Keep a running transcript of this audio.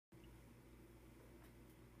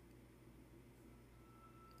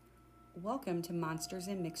Welcome to Monsters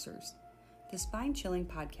and Mixers, the spine-chilling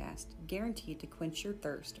podcast guaranteed to quench your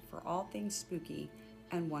thirst for all things spooky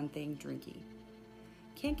and one thing drinky.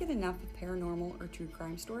 Can't get enough of paranormal or true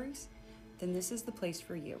crime stories? Then this is the place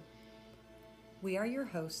for you. We are your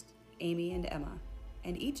hosts, Amy and Emma,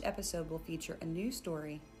 and each episode will feature a new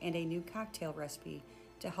story and a new cocktail recipe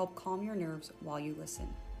to help calm your nerves while you listen.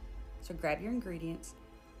 So grab your ingredients,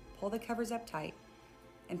 pull the covers up tight,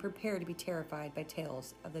 and prepare to be terrified by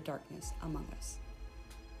tales of the darkness among us.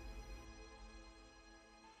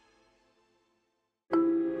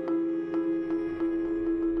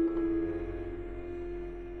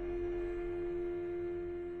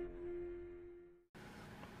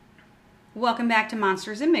 Welcome back to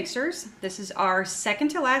Monsters and Mixers. This is our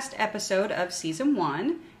second to last episode of season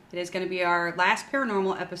 1. It is going to be our last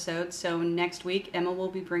paranormal episode, so next week Emma will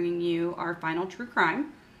be bringing you our final true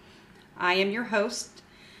crime. I am your host,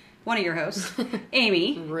 one of your hosts,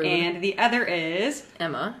 Amy, Rude. And the other is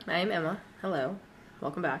Emma. I am Emma. Hello.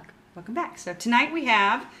 Welcome back. Welcome back. So tonight we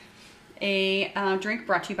have a drink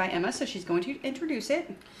brought to you by Emma, so she's going to introduce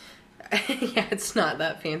it. Yeah, it's not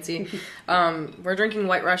that fancy. We're drinking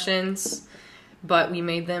White Russians, but we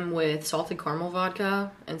made them with salted caramel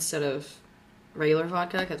vodka instead of regular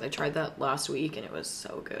vodka because I tried that last week and it was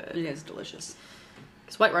so good. It is delicious.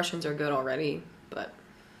 Because White Russians are good already, but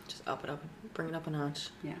just up it up, bring it up a notch.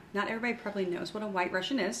 Yeah. Not everybody probably knows what a White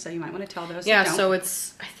Russian is, so you might want to tell those Yeah, who don't.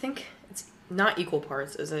 so I think it's not equal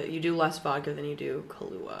parts, is it? You do less vodka than you do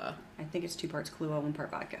Kahlua. I think it's 2 parts Kahlua, 1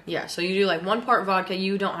 part vodka. Yeah, so you do like 1 part vodka.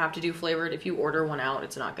 You don't have to do flavored. If you order one out,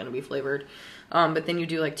 it's not going to be flavored. But then you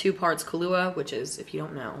do like 2 parts Kahlua, which is, if you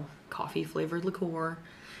don't know, coffee flavored liqueur,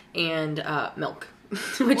 and milk.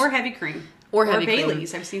 Or heavy cream. Or heavy cream.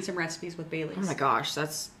 Baileys. I've seen some recipes with Baileys. Oh my gosh,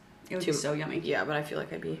 it would be so yummy. Yeah, but I feel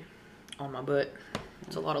like I'd be on my butt.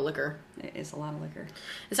 It's a lot of liquor. It is a lot of liquor.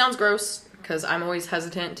 It sounds gross because I'm always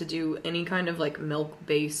hesitant to do any kind of like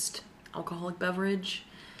milk-based alcoholic beverage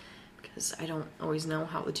because I don't always know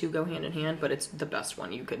how the two go hand in hand, but it's the best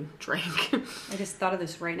one you could drink. I just thought of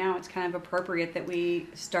this right now. It's kind of appropriate that we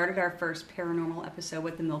started our first paranormal episode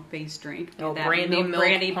with the milk-based drink. Oh, that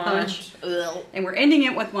brandy punch. Ugh. And we're ending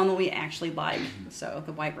it with one that we actually like. So,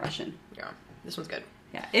 the White Russian. Yeah, this one's good.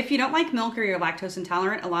 Yeah. If you don't like milk or you're lactose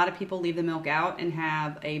intolerant, a lot of people leave the milk out and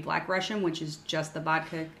have a Black Russian, which is just the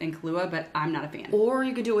vodka and Kahlua, but I'm not a fan. Or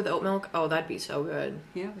you could do it with oat milk. Oh, that'd be so good.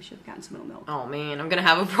 Yeah, we should have gotten some oat milk. Oh man, I'm gonna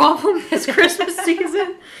have a problem this Christmas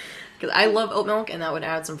season because I love oat milk, and that would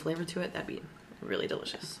add some flavor to it. That'd be really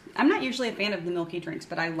delicious. I'm not usually a fan of the milky drinks,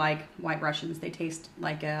 but I like White Russians. They taste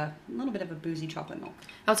like a little bit of a boozy chocolate milk.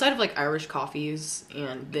 Outside of like Irish coffees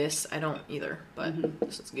and this, I don't either, but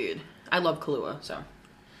this is good. I love Kahlua, so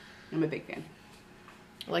I'm a big fan.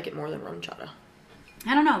 I like it more than rum chata.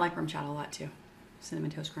 I don't know. I like rum chata a lot too.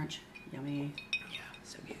 Cinnamon Toast Crunch. Yummy. Yeah,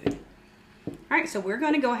 so good. All right, so we're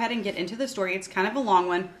going to go ahead and get into the story. It's kind of a long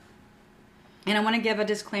one. And I want to give a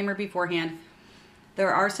disclaimer beforehand.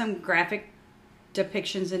 There are some graphic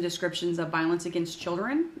depictions and descriptions of violence against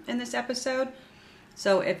children in this episode.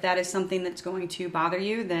 So if that is something that's going to bother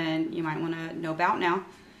you, then you might want to know about now.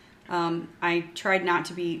 I tried not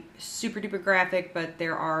to be super duper graphic, but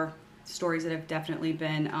there are stories that have definitely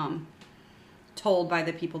been told by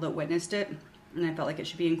the people that witnessed it, and I felt like it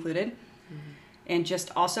should be included. Mm-hmm. And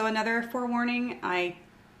just also another forewarning, I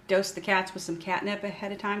dosed the cats with some catnip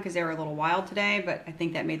ahead of time because they were a little wild today, but I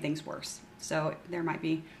think that made things worse. So there might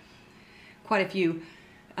be quite a few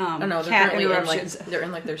cat interruptions. They're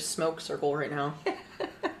in like their smoke circle right now.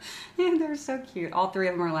 And they're so cute. All 3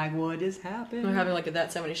 of them are like, what is happening? They're having like a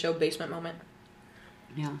That 70s Show basement moment.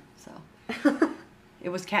 Yeah, so. It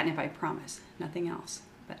was catnip, I promise. Nothing else.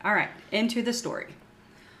 But all right, into the story.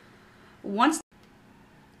 Once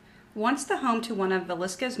the home to one of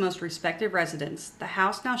Villisca's most respected residents, the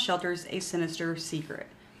house now shelters a sinister secret.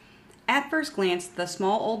 At first glance, the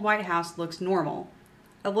small old white house looks normal,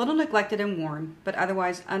 a little neglected and worn, but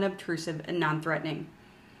otherwise unobtrusive and non-threatening.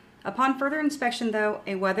 Upon further inspection, though,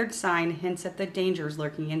 a weathered sign hints at the dangers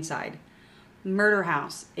lurking inside. Murder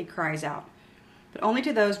house, it cries out, but only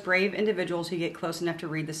to those brave individuals who get close enough to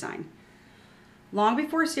read the sign. Long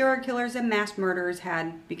before serial killers and mass murderers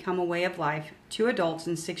had become a way of life, 2 adults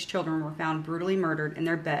and 6 children were found brutally murdered in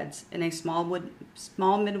their beds in a small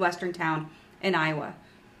Midwestern town in Iowa.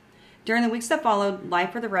 During the weeks that followed,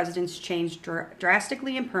 life for the residents changed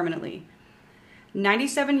drastically and permanently.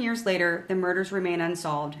 97 years later, the murders remain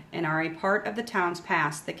unsolved and are a part of the town's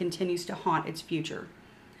past that continues to haunt its future.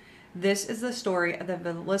 This is the story of the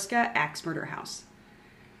Villisca Axe Murder House.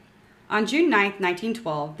 On June 9,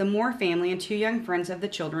 1912, the Moore family and 2 young friends of the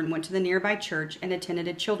children went to the nearby church and attended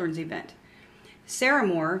a children's event. Sarah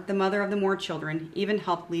Moore, the mother of the Moore children, even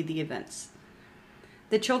helped lead the events.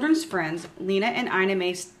 The children's friends, Lena and Ina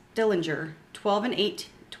Mae Stillinger, 12 and 8,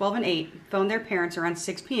 phoned their parents around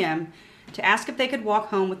 6 p.m. to ask if they could walk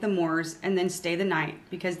home with the Moores and then stay the night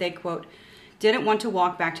because they, quote, didn't want to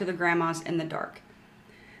walk back to their grandma's in the dark.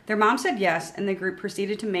 Their mom said yes, and the group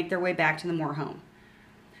proceeded to make their way back to the Moore home.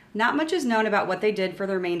 Not much is known about what they did for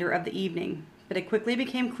the remainder of the evening, but it quickly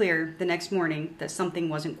became clear the next morning that something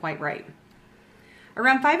wasn't quite right.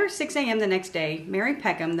 Around 5 or 6 a.m. the next day, Mary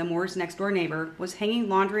Peckham, the Moore's next-door neighbor, was hanging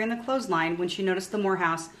laundry on the clothesline when she noticed the Moore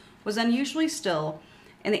house was unusually still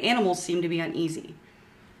and the animals seemed to be uneasy.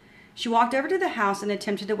 She walked over to the house and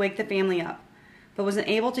attempted to wake the family up, but was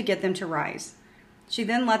unable to get them to rise. She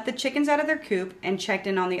then let the chickens out of their coop and checked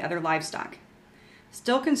in on the other livestock.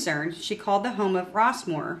 Still concerned, she called the home of Ross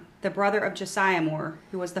Moore, the brother of Josiah Moore,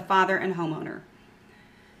 who was the father and homeowner.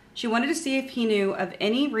 She wanted to see if he knew of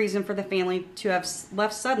any reason for the family to have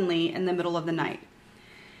left suddenly in the middle of the night.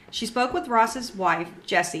 She spoke with Ross's wife,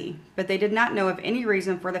 Jessie, but they did not know of any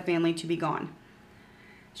reason for the family to be gone.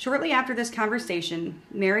 Shortly after this conversation,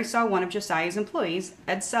 Mary saw one of Josiah's employees,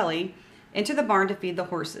 Ed Sully, enter the barn to feed the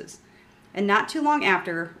horses, and not too long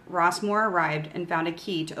after, Ross Moore arrived and found a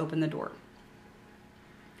key to open the door.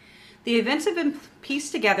 The events have been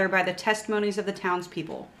pieced together by the testimonies of the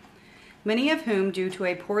townspeople, many of whom, due to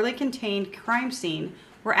a poorly contained crime scene,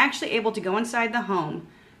 were actually able to go inside the home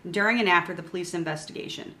during and after the police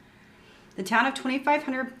investigation. The town of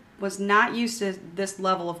 2,500 was not used to this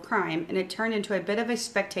level of crime, and it turned into a bit of a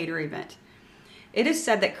spectator event. It is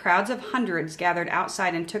said that crowds of hundreds gathered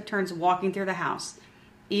outside and took turns walking through the house,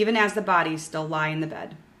 even as the bodies still lie in the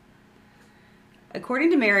bed.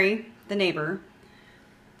 According to Mary, the neighbor,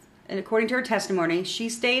 and according to her testimony, she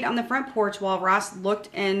stayed on the front porch while Ross looked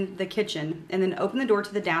in the kitchen and then opened the door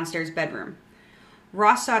to the downstairs bedroom.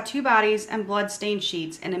 Ross saw 2 bodies and blood-stained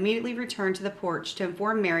sheets and immediately returned to the porch to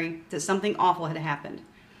inform Mary that something awful had happened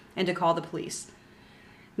and to call the police.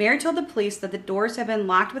 Mary told the police that the doors had been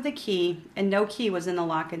locked with a key and no key was in the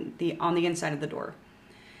lock on the inside of the door.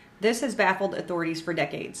 This has baffled authorities for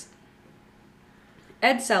decades.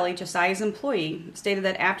 Ed Sully, Josiah's employee, stated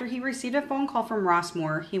that after he received a phone call from Ross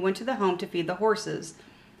Moore, he went to the home to feed the horses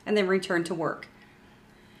and then returned to work.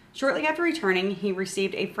 Shortly after returning, he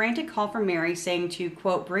received a frantic call from Mary saying to,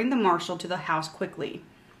 quote, bring the marshal to the house quickly.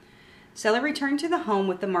 Sully returned to the home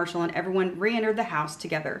with the marshal and everyone re-entered the house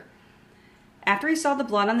together. After he saw the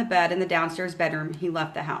blood on the bed in the downstairs bedroom, he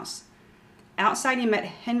left the house. Outside, he met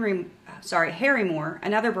Harry Moore,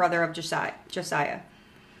 another brother of Josiah.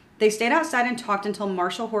 They stayed outside and talked until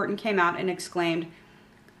Marshal Horton came out and exclaimed,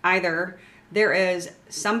 either there is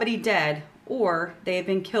somebody dead or they have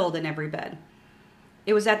been killed in every bed.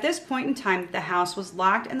 It was at this point in time that the house was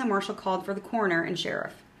locked and the marshal called for the coroner and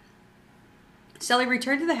sheriff. Sully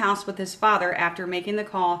returned to the house with his father after making the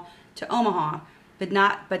call to Omaha,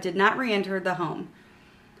 but did not re-enter the home.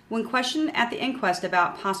 When questioned at the inquest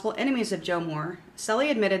about possible enemies of Joe Moore,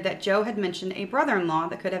 Sully admitted that Joe had mentioned a brother-in-law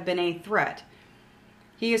that could have been a threat.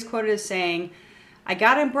 He is quoted as saying, I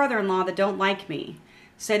got a brother-in-law that don't like me,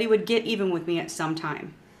 said he would get even with me at some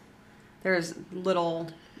time. There's little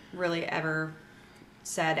really ever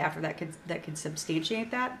said after that could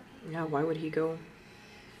substantiate that. Yeah, why would he go?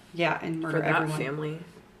 Yeah, and murder for that everyone. Family.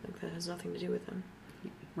 Like, that has nothing to do with him.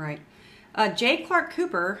 Right. J. Clark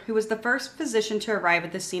Cooper, who was the first physician to arrive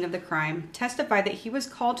at the scene of the crime, testified that he was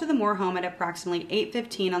called to the Moore home at approximately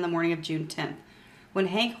 8:15 on the morning of June 10th, when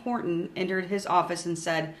Hank Horton entered his office and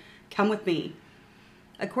said, come with me.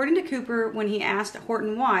 According to Cooper, when he asked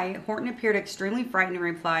Horton why, Horton appeared extremely frightened and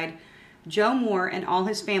replied, Joe Moore and all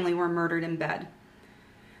his family were murdered in bed.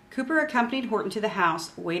 Cooper accompanied Horton to the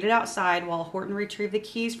house, waited outside while Horton retrieved the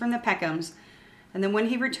keys from the Peckhams, and then when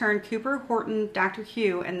he returned, Cooper, Horton, Dr.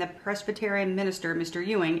 Hugh, and the Presbyterian minister, Mr.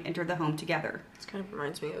 Ewing, entered the home together. This kind of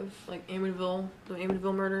reminds me of, like, the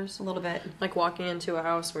Amityville murders. A little bit. Like, walking into a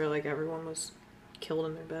house where, like, everyone was killed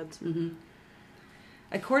in their beds. Mm-hmm.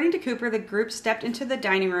 According to Cooper, the group stepped into the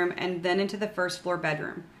dining room and then into the first floor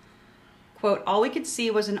bedroom. Quote, all we could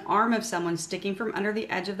see was an arm of someone sticking from under the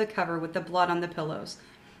edge of the cover with the blood on the pillows.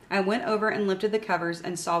 I went over and lifted the covers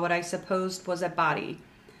and saw what I supposed was a body.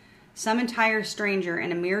 Some entire stranger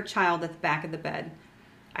and a mere child at the back of the bed.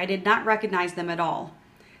 I did not recognize them at all.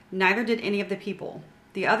 Neither did any of the people.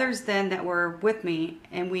 The others then that were with me,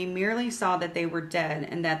 and we merely saw that they were dead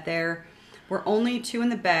and that there were only 2 in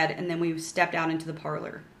the bed, and then we stepped out into the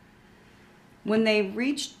parlor. When they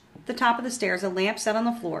reached the top of the stairs, a lamp sat on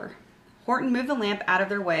the floor. Horton moved the lamp out of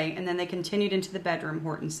their way, and then they continued into the bedroom,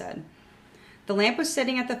 Horton said. The lamp was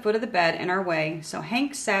sitting at the foot of the bed in our way, so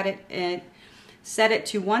Hank sat it set it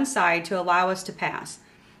to one side to allow us to pass.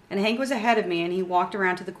 And Hank was ahead of me, and he walked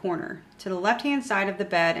around to the corner, to the left-hand side of the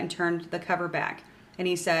bed, and turned the cover back. And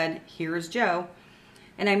he said, "Here is Joe."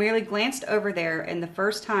 And I merely glanced over there, and the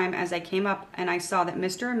first time as I came up and I saw that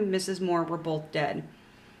Mr. and Mrs. Moore were both dead.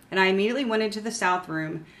 And I immediately went into the south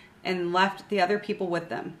room and left the other people with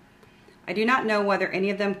them. I do not know whether any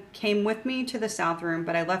of them came with me to the south room,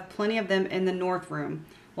 but I left plenty of them in the north room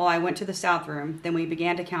while I went to the south room. Then we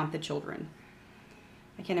began to count the children.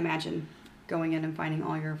 I can't imagine going in and finding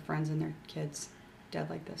all your friends and their kids dead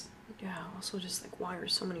like this. Yeah, also just like, why are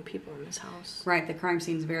so many people in this house? Right, the crime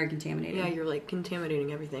scene's very contaminated. Yeah, you're like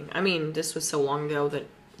contaminating everything. I mean, this was so long ago that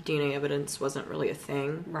DNA evidence wasn't really a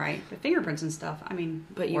thing. Right, the fingerprints and stuff, I mean.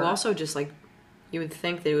 But you also just like, you would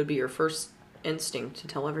think that it would be your first instinct to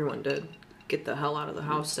tell everyone to get the hell out of the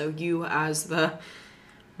house so you as the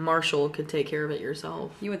marshal could take care of it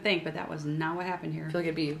yourself. You would think, but that was not what happened here. I feel like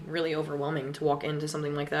it'd be really overwhelming to walk into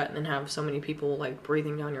something like that and then have so many people like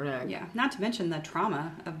breathing down your neck. Yeah, not to mention the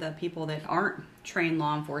trauma of the people that aren't trained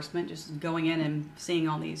law enforcement just going in and seeing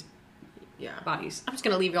all these bodies. I'm just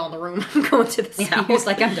going to leave y'all in the room. I'm going to the south. He was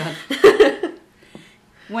like, I'm done.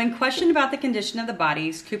 When questioned about the condition of the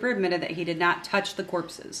bodies, Cooper admitted that he did not touch the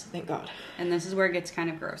corpses. Thank God. And this is where it gets kind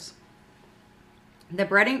of gross. The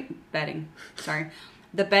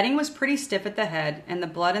bedding was pretty stiff at the head, and the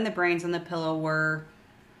blood and the brains on the pillow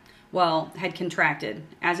had contracted,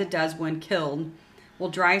 as it does when killed,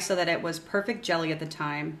 dry so that it was perfect jelly at the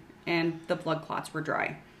time, and the blood clots were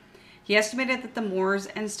dry. He estimated that the Moores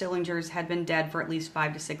and Stillingers had been dead for at least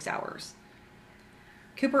 5 to 6 hours.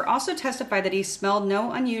 Cooper also testified that he smelled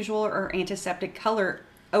no unusual or antiseptic odor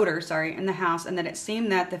in the house, and that it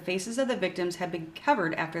seemed that the faces of the victims had been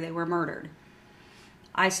covered after they were murdered.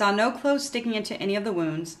 I saw no clothes sticking into any of the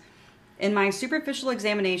wounds. In my superficial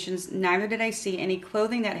examinations, neither did I see any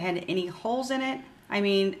clothing that had any holes in it. I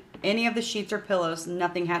mean, any of the sheets or pillows,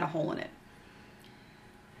 nothing had a hole in it.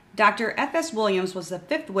 Dr. F.S. Williams was the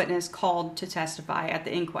 5th witness called to testify at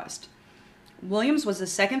the inquest. Williams was the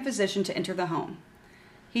 2nd physician to enter the home.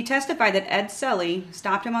 He testified that Ed Selly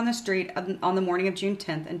stopped him on the street on the morning of June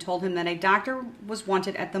 10th and told him that a doctor was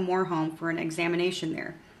wanted at the Moore home for an examination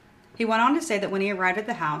there. He went on to say that when he arrived at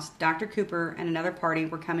the house, Dr. Cooper and another party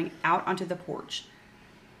were coming out onto the porch.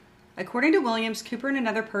 According to Williams, Cooper and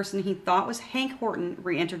another person he thought was Hank Horton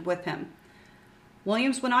re-entered with him.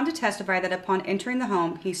 Williams went on to testify that upon entering the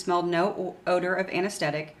home, he smelled no odor of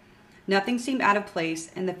anesthetic, nothing seemed out of place,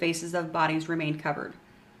 and the faces of bodies remained covered.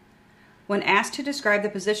 When asked to describe the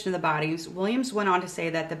position of the bodies, Williams went on to say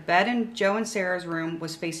that the bed in Joe and Sarah's room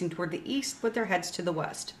was facing toward the east with their heads to the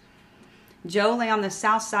west. Joe lay on the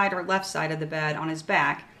south side or left side of the bed on his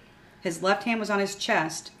back. His left hand was on his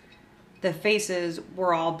chest. The faces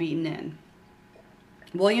were all beaten in.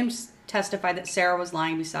 Williams testified that Sarah was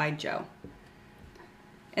lying beside Joe.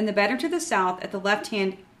 In the bedroom to the south, at the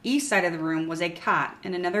left-hand east side of the room, was a cot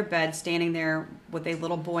and another bed standing there with a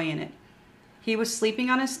little boy in it. He was sleeping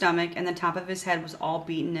on his stomach, and the top of his head was all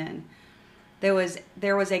beaten in. There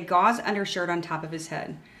was a gauze undershirt on top of his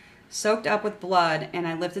head, soaked up with blood, and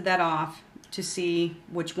I lifted that off to see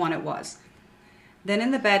which one it was. Then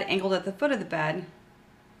in the bed, angled at the foot of the bed,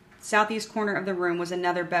 southeast corner of the room, was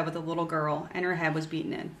another bed with a little girl, and her head was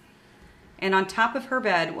beaten in. And on top of her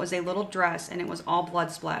bed was a little dress, and it was all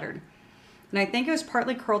blood splattered. And I think it was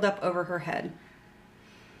partly curled up over her head,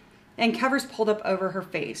 and covers pulled up over her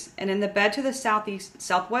face. And in the bed to the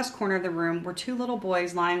southwest corner of the room were 2 little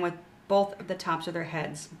boys lying with both of the tops of their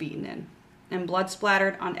heads beaten in, and blood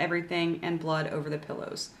splattered on everything, and blood over the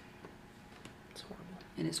pillows. It's horrible.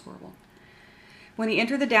 It is horrible. When he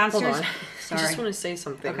entered the downstairs... Hold on. Sorry. I just want to say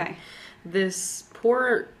something. Okay. This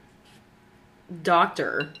poor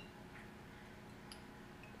doctor,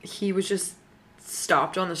 he was just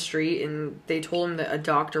stopped on the street, and they told him that a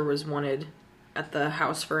doctor was wanted at the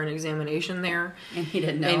house for an examination there. And he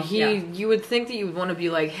didn't know. And you would think that you would want to be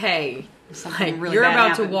like, hey, something like, really you're bad about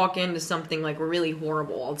happened. to walk into something like really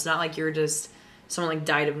horrible. It's not like you're just someone like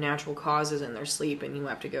died of natural causes in their sleep and you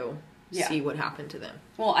have to go see what happened to them.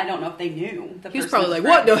 Well, I don't know if they knew. He was probably like,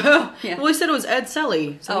 what the hell? Yeah. Well, he said it was Ed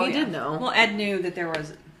Selly, so he did know. Well, Ed knew that there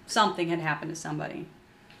was something had happened to somebody.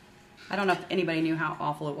 I don't know if anybody knew how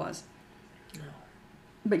awful it was. No.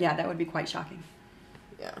 But yeah, that would be quite shocking.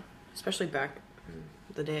 Yeah. Especially back in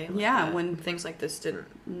the day. Yeah, when things like this didn't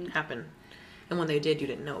happen. And when they did, you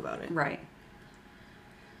didn't know about it. Right.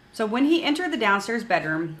 So when he entered the downstairs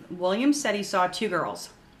bedroom, Williams said he saw 2 girls.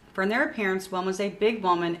 From their appearance, one was a big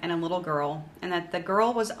woman and a little girl, and that the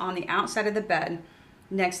girl was on the outside of the bed,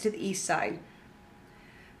 next to the east side.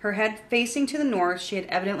 Her head facing to the north, she had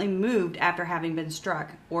evidently moved after having been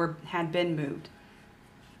struck, or had been moved.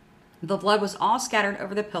 The blood was all scattered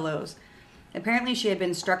over the pillows. Apparently she had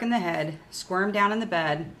been struck in the head, squirmed down in the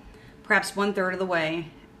bed, perhaps 1/3 of the way,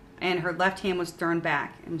 and her left hand was thrown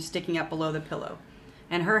back and sticking up below the pillow,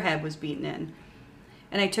 and her head was beaten in.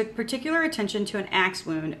 And I took particular attention to an axe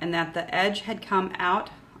wound, and that the edge had come out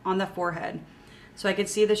on the forehead, so I could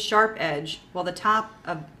see the sharp edge, while the top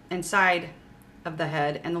of and side of the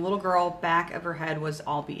head and the little girl back of her head was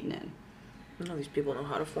all beaten in. None of these people know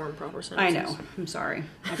how to form proper sentences. I know. I'm sorry.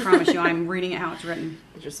 I promise you I'm reading it how it's written.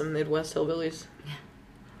 It's just some Midwest hillbillies.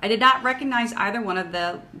 I did not recognize either one of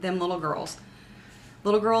them little girls.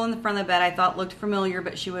 Little girl in the front of the bed I thought looked familiar,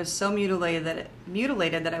 but she was so mutilated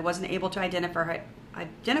that I wasn't able to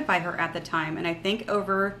identify her at the time. And I think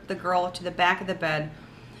over the girl to the back of the bed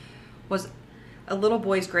was a little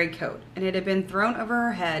boy's gray coat, and it had been thrown over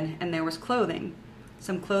her head, and there was clothing.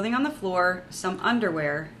 Some clothing on the floor, some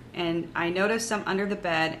underwear, and I noticed some under the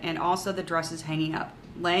bed, and also the dresses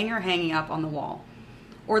laying or hanging up on the wall,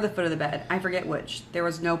 or the foot of the bed. I forget which. There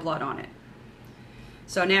was no blood on it.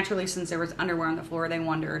 So naturally, since there was underwear on the floor, they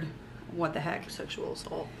wondered what the heck. Sexual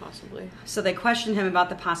assault, possibly. So they questioned him about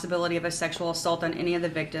the possibility of a sexual assault on any of the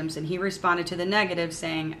victims, and he responded to the negative,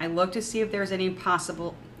 saying, I looked to see if there was anything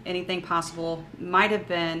possible, might have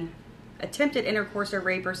been attempted intercourse or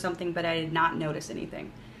rape or something, but I did not notice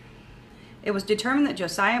anything. It was determined that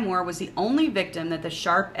Josiah Moore was the only victim that the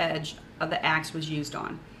sharp edge of the axe was used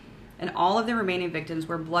on, and all of the remaining victims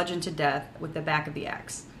were bludgeoned to death with the back of the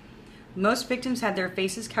axe. Most victims had their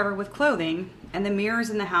faces covered with clothing, and the mirrors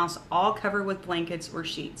in the house all covered with blankets or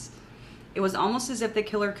sheets. It was almost as if the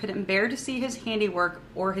killer couldn't bear to see his handiwork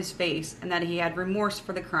or his face, and that he had remorse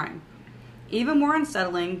for the crime. Even more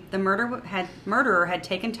unsettling, the murderer had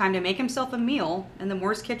taken time to make himself a meal in the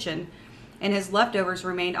Moore's kitchen, and his leftovers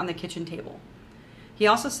remained on the kitchen table. He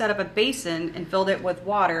also set up a basin and filled it with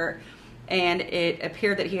water, and it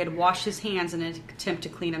appeared that he had washed his hands in an attempt to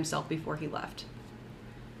clean himself before he left.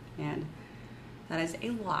 And that is a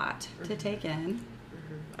lot to take in.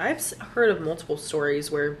 I've heard of multiple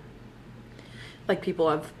stories where, like, people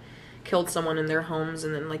have killed someone in their homes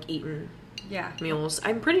and then, like, eaten meals.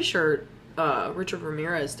 I'm pretty sure Richard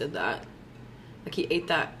Ramirez did that. Like, he ate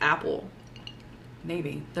that apple.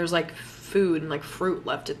 Maybe. There's, like, food and, like, fruit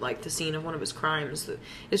left at, like, the scene of one of his crimes.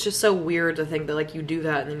 It's just so weird to think that, like, you do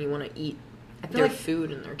that and then you want to eat their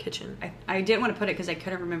food in their kitchen. I didn't want to put it because I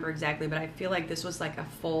couldn't remember exactly, but I feel like this was, like, a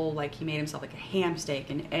full, like, he made himself, like, a ham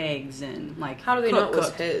steak and eggs and, like, how do they know it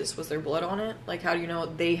was his? Was there blood on it? Like, how do you know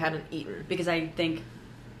they hadn't eaten? Because I think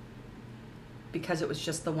because it was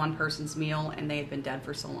just the one person's meal and they had been dead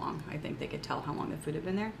for so long, I think they could tell how long the food had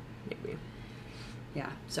been there. Maybe. Yeah,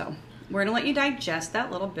 so we're going to let you digest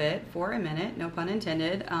that little bit for a minute, no pun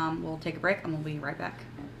intended. We'll take a break and we'll be right back.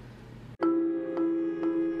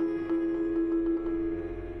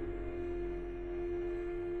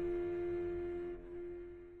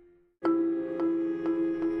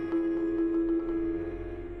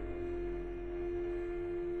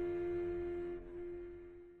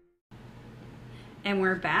 And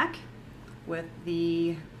we're back with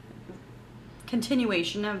the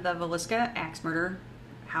continuation of the Villisca axe murder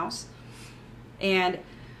house. And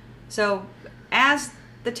so as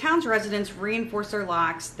the town's residents reinforced their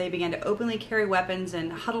locks, they began to openly carry weapons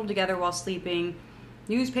and huddle together while sleeping.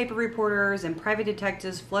 Newspaper reporters and private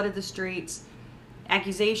detectives flooded the streets.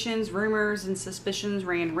 Accusations, rumors, and suspicions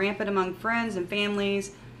ran rampant among friends and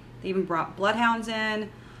families. They even brought bloodhounds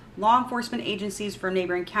in. Law enforcement agencies from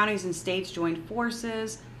neighboring counties and states joined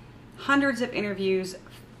forces. Hundreds of interviews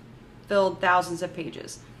filled thousands of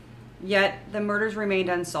pages. Yet the murders remained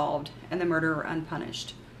unsolved and the murderer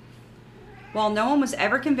unpunished. While no one was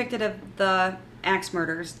ever convicted of the axe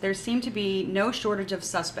murders, there seemed to be no shortage of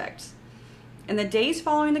suspects. In the days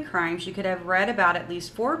following the crimes, you could have read about at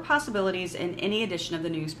least 4 possibilities in any edition of the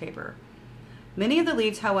newspaper. Many of the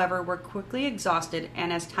leads, however, were quickly exhausted,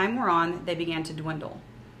 and as time wore on, they began to dwindle.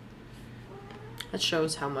 That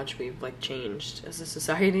shows how much we've, like, changed as a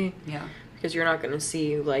society. Yeah. Because you're not going to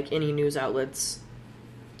see, like, any news outlets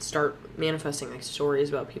start manifesting, like, stories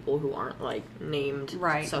about people who aren't, like, named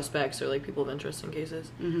suspects or, like, people of interest in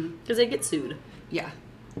cases. Because they get sued. Yeah.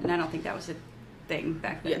 And I don't think that was a thing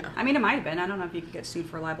back then. Yeah. I mean, it might have been. I don't know if you could get sued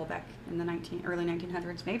for libel back in the early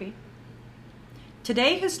 1900s. Maybe.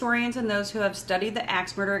 Today, historians and those who have studied the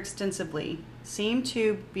axe murder extensively seem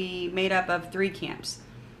to be made up of 3 camps.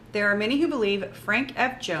 There are many who believe Frank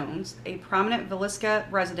F. Jones, a prominent Villisca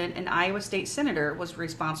resident and Iowa State Senator, was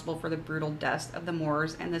responsible for the brutal deaths of the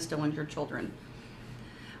Moores and the still injured children.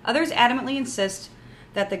 Others adamantly insist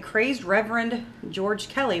that the crazed Reverend George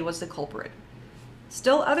Kelly was the culprit.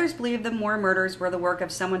 Still, others believe the Moore murders were the work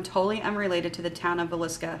of someone totally unrelated to the town of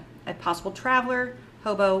Villisca, a possible traveler,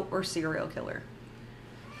 hobo, or serial killer.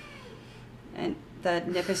 And the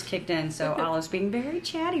nip has kicked in, so Olive's being very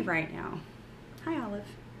chatty right now. Hi, Olive.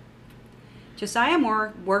 Josiah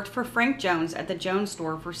Moore worked for Frank Jones at the Jones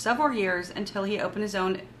store for several years until he opened his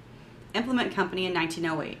own implement company in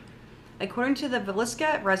 1908. According to the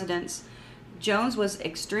Villisca residents, Jones was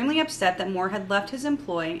extremely upset that Moore had left his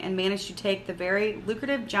employ and managed to take the very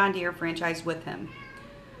lucrative John Deere franchise with him.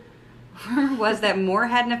 Rumor was that Moore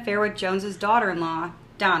had an affair with Jones's daughter-in-law,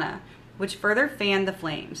 Donna, which further fanned the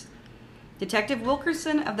flames. Detective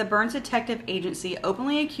Wilkerson of the Burns Detective Agency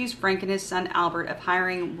openly accused Frank and his son Albert of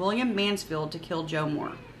hiring William Mansfield to kill Joe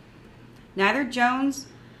Moore. Neither Jones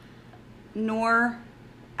nor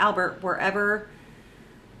Albert were ever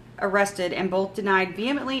arrested, and both denied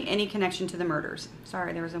vehemently any connection to the murders.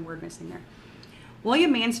 Sorry, there was a word missing there.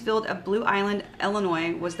 William Mansfield of Blue Island,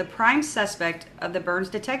 Illinois, was the prime suspect of the Burns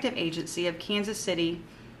Detective Agency of Kansas City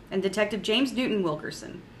and Detective James Newton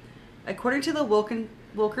Wilkerson. According to the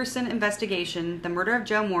Wilkerson investigation, the murder of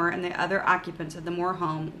Joe Moore and the other occupants of the Moore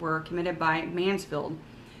home were committed by Mansfield,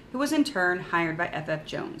 who was in turn hired by F.F.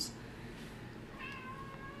 Jones.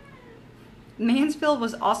 Mansfield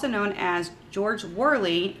was also known as George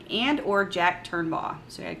Worley and or Jack Turnbaugh,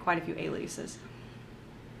 so he had quite a few aliases.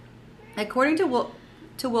 According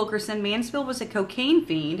to Wilkerson, Mansfield was a cocaine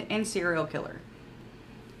fiend and serial killer.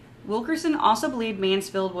 Wilkerson also believed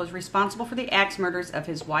Mansfield was responsible for the axe murders of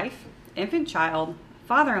his wife, infant child,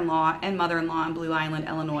 father-in-law, and mother-in-law in Blue Island,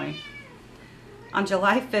 Illinois, on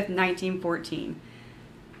July 5, 1914,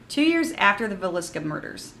 2 years after the Villisca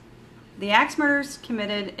murders. The axe murders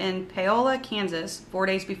committed in Paola, Kansas, 4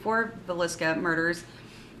 days before Villisca murders,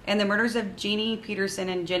 and the murders of Jeannie Peterson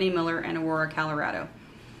and Jenny Miller in Aurora, Colorado.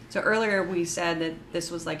 So earlier we said that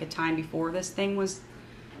this was like a time before this thing was,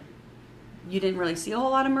 you didn't really see a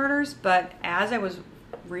whole lot of murders, but as I was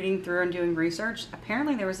reading through and doing research,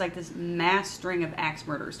 apparently there was like this mass string of axe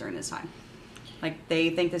murders during this time. Like they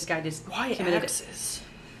think this guy just committed axes?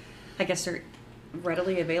 I guess they're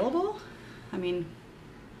readily available. I mean,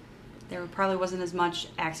 there probably wasn't as much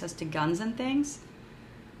access to guns and things.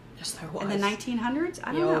 Yes, there was. In the 1900s?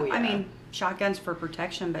 I don't know. Yeah. I mean, shotguns for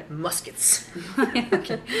protection, but... Muskets.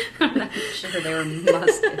 Okay. I'm not sure they were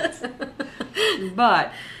muskets.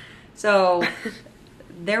 But, so,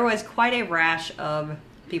 there was quite a rash of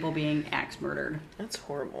people being axe murdered. That's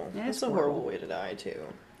horrible. Yeah, That's a horrible way to die, too.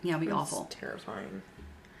 Yeah, it'd be awful. Terrifying.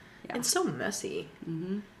 Yeah. It's so messy.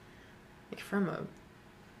 Mm-hmm. Like, from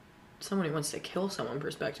someone who wants to kill someone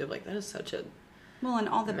perspective, like, that is such a and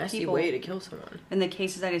all the messy people, way to kill someone. In the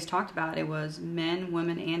cases I just talked about, it was men,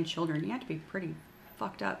 women, and children. You have to be pretty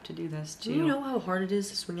fucked up to do this, too. Do you know how hard it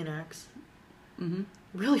is to swing an axe? Mm-hmm.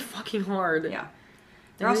 Really fucking hard. Yeah.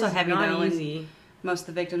 They're also heavy, though. Easy. Most of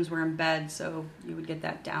the victims were in bed, so you would get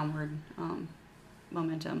that downward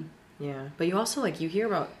momentum. Yeah, but you also, like, you hear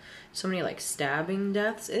about so many, like, stabbing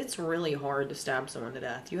deaths. It's really hard to stab someone to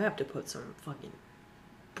death. You have to put some fucking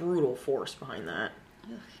brutal force behind that.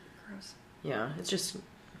 Ugh, gross. Yeah, it's just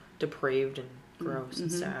depraved and gross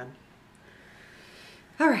and sad.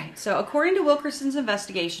 All right, so according to Wilkerson's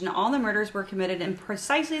investigation, all the murders were committed in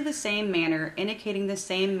precisely the same manner, indicating the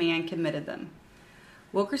same man committed them.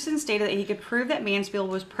 Wilkerson stated that he could prove that Mansfield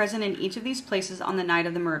was present in each of these places on the night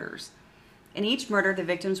of the murders. In each murder, the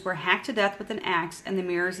victims were hacked to death with an axe and the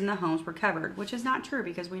mirrors in the homes were covered, which is not true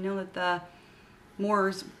because we know that the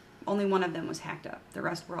Moores, only one of them was hacked up. The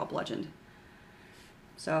rest were all bludgeoned.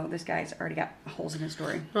 So this guy's already got holes in his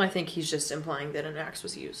story. Well, I think he's just implying that an axe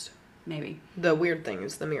was used. Maybe. The weird thing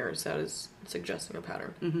is the mirrors. That is suggesting a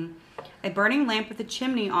pattern. Mm-hmm. A burning lamp with the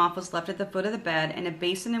chimney off was left at the foot of the bed, and a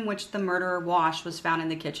basin in which the murderer washed was found in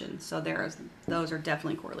the kitchen. So those are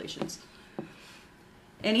definitely correlations.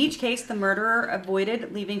 In each case, the murderer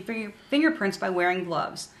avoided leaving fingerprints by wearing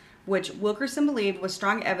gloves, which Wilkerson believed was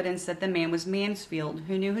strong evidence that the man was Mansfield,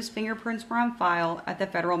 who knew his fingerprints were on file at the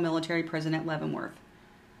federal military prison at Leavenworth.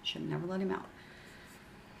 Should have never let him out.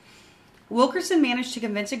 Wilkerson managed to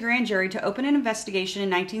convince a grand jury to open an investigation in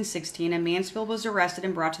 1916, and Mansfield was arrested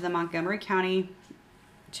and brought to Montgomery County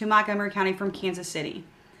from Kansas City.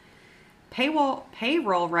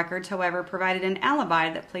 Payroll records, however, provided an alibi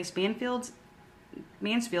that placed Mansfield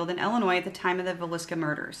in Illinois at the time of the Villisca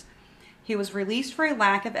murders. He was released for a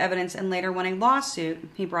lack of evidence and later won a lawsuit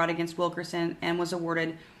he brought against Wilkerson and was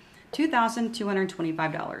awarded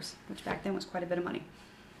 $2,225, which back then was quite a bit of money.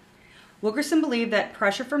 Wilkerson believed that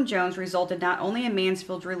pressure from Jones resulted not only in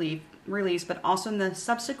Mansfield's release, but also in the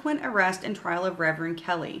subsequent arrest and trial of Reverend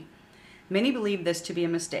Kelly. Many believe this to be a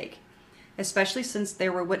mistake, especially since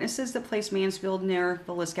there were witnesses that placed Mansfield near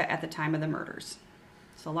Villisca at the time of the murders.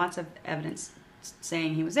 So lots of evidence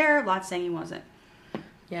saying he was there, lots saying he wasn't.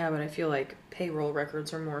 Yeah, but I feel like payroll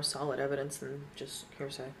records are more solid evidence than just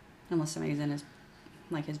hearsay. Unless somebody's in his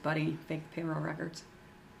buddy, fake payroll records.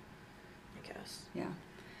 I guess. Yeah.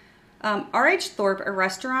 R.H. Thorpe, a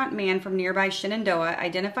restaurant man from nearby Shenandoah,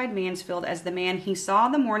 identified Mansfield as the man he saw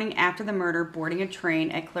the morning after the murder boarding a train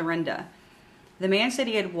at Clarinda. The man said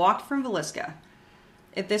he had walked from Villisca.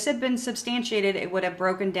 If this had been substantiated, it would have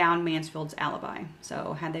broken down Mansfield's alibi.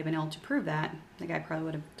 So had they been able to prove that, the guy probably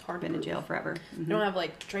would have been in jail forever. You don't have,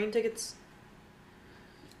 like, train tickets?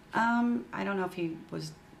 I don't know if he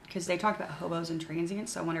was... Because they talked about hobos and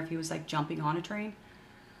transients, so I wonder if he was, like, jumping on a train.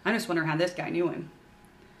 I just wonder how this guy knew him.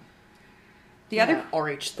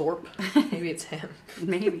 R.H. Thorpe. Maybe it's him.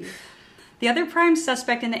 Maybe. The other prime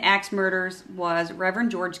suspect in the Axe murders was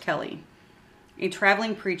Reverend George Kelly, a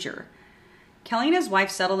traveling preacher. Kelly and his wife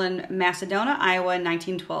settled in Macedonia, Iowa in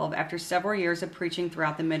 1912 after several years of preaching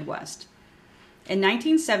throughout the Midwest. In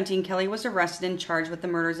 1917, Kelly was arrested and charged with the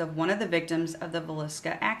murders of one of the victims of the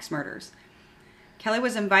Villisca Axe murders. Kelly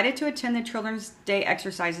was invited to attend the Children's Day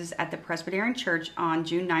exercises at the Presbyterian Church on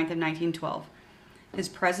June 9th of 1912. His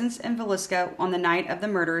presence in Villisca on the night of the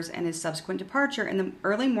murders and his subsequent departure in the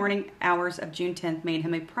early morning hours of June 10th made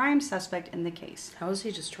him a prime suspect in the case. How is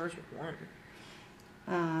he just charged with one?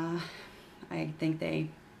 I think they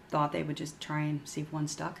thought they would just try and see if one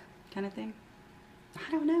stuck, kind of thing.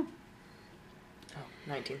 I don't know. Oh,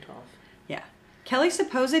 1912. Yeah. Kelly's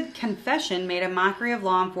supposed confession made a mockery of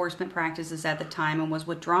law enforcement practices at the time and was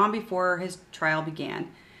withdrawn before his trial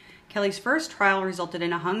began. Kelly's first trial resulted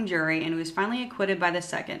in a hung jury, and he was finally acquitted by the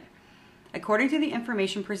second. According to the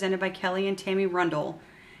information presented by Kelly and Tammy Rundle,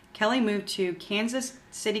 Kelly moved to Kansas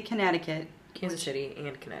City, Connecticut. Kansas City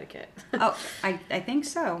and Connecticut. Oh, I think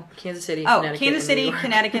so. Kansas City, Connecticut. Oh, Kansas City,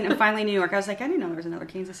 Connecticut, and finally New York. I was like, I didn't know there was another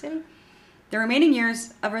Kansas City. The remaining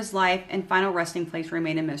years of his life and final resting place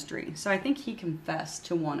remain a mystery. So I think he confessed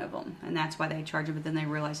to one of them, and that's why they charged him, but then they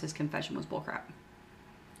realized his confession was bullcrap.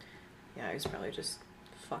 Yeah, he was probably just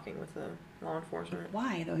fucking with the law enforcement.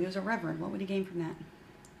 Why, though? He was a reverend. What would he gain from that?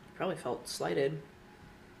 He probably felt slighted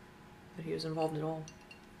that he was involved at all.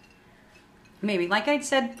 Maybe. Like I'd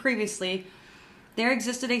said previously, there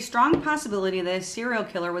existed a strong possibility that a serial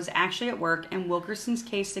killer was actually at work, and Wilkerson's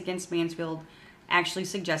case against Mansfield actually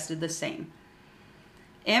suggested the same.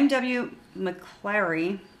 M.W.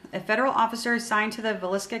 McClary, a federal officer assigned to the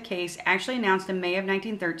Villisca case, actually announced in May of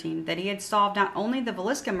 1913 that he had solved not only the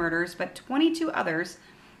Villisca murders, but 22 others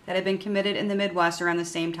that had been committed in the Midwest around the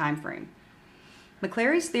same time frame.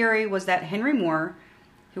 McClary's theory was that Henry Moore,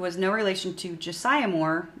 who was no relation to Josiah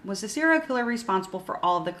Moore, was the serial killer responsible for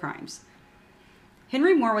all of the crimes.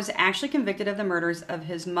 Henry Moore was actually convicted of the murders of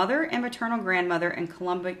his mother and maternal grandmother in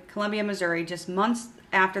Columbia, Missouri, just months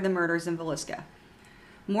after the murders in Villisca.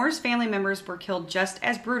 Moore's family members were killed just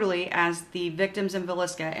as brutally as the victims in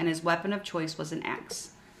Villisca, and his weapon of choice was an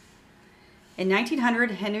axe. In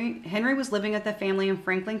 1900, Henry was living with the family in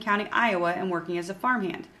Franklin County, Iowa, and working as a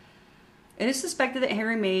farmhand. It is suspected that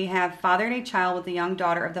Henry may have fathered a child with the young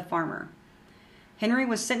daughter of the farmer. Henry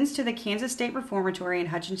was sentenced to the Kansas State Reformatory in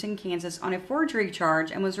Hutchinson, Kansas on a forgery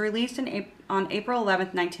charge and was released on April 11,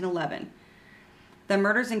 1911. The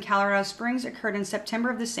murders in Colorado Springs occurred in September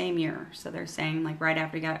of the same year. So they're saying, like, right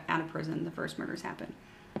after he got out of prison, the first murders happened.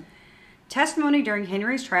 Testimony during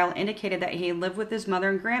Henry's trial indicated that he lived with his mother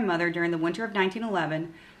and grandmother during the winter of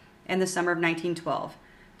 1911 and the summer of 1912.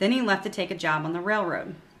 Then he left to take a job on the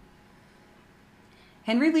railroad.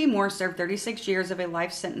 Henry Lee Moore served 36 years of a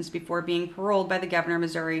life sentence before being paroled by the governor of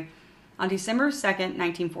Missouri on December 2,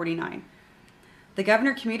 1949. The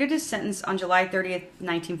governor commuted his sentence on July 30,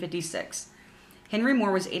 1956. Henry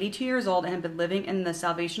Moore was 82 years old and had been living in the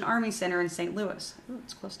Salvation Army Center in St. Louis. Ooh,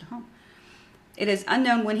 it's close to home. It is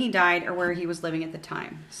unknown when he died or where he was living at the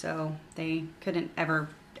time, so they couldn't ever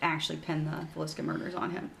actually pin the Villisca murders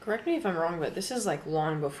on him. Correct me if I'm wrong, but this is like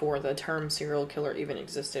long before the term serial killer even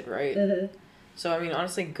existed, right? Mm-hmm. So, I mean,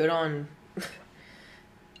 honestly, good on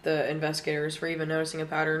the investigators for even noticing a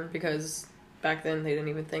pattern, because back then they didn't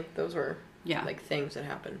even think those were, like, things that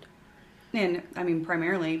happened. And, I mean,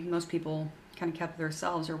 primarily, most people kind of kept to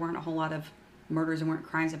themselves. There weren't a whole lot of murders and weren't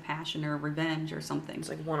crimes of passion or revenge or something. It's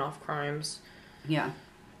like one-off crimes. Yeah.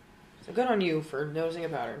 So good on you for noticing a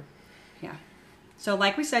pattern. Yeah. So,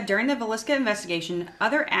 like we said, during the Villisca investigation,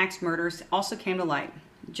 other axe murders also came to light.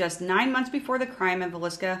 Just 9 months before the crime in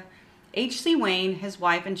Villisca, H.C. Wayne, his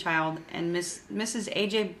wife and child, and Mrs.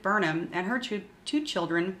 A.J. Burnham and her two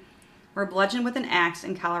children were bludgeoned with an axe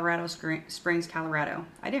in Colorado Springs, Colorado.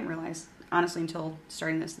 I didn't realize honestly, until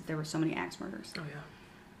starting this, that there were so many axe murders. Oh, yeah.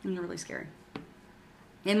 It was really scary.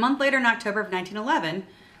 A month later, in October of 1911,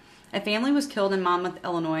 a family was killed in Monmouth,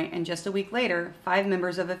 Illinois, and just a week later, 5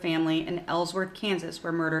 members of a family in Ellsworth, Kansas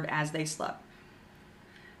were murdered as they slept.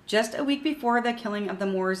 Just a week before the killing of the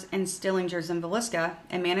Moores and Stillingers in Villisca,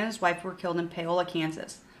 a man and his wife were killed in Paola,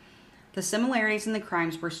 Kansas. The similarities in the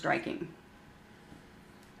crimes were striking.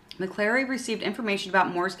 McClary received information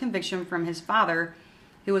about Moore's conviction from his father,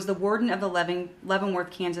 who was the warden of the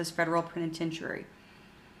Leavenworth, Kansas Federal Penitentiary.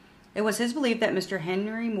 It was his belief that Mr.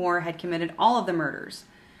 Henry Moore had committed all of the murders.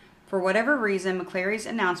 For whatever reason, McClary's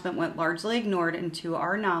announcement went largely ignored, and to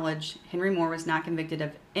our knowledge, Henry Moore was not convicted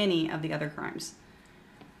of any of the other crimes.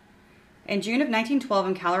 In June of 1912,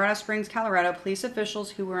 in Colorado Springs, Colorado, police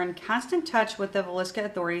officials who were in constant touch with the Villisca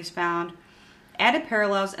authorities found added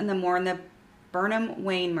parallels in the Moore and the Burnham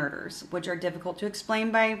Wayne murders, which are difficult to explain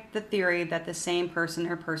by the theory that the same person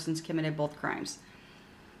or persons committed both crimes.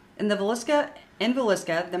 In Villisca,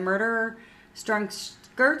 the murderer strung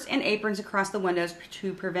skirts and aprons across the windows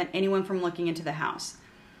to prevent anyone from looking into the house.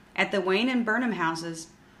 At the Wayne and Burnham houses,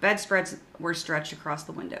 bedspreads were stretched across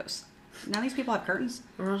the windows. Now these people have curtains.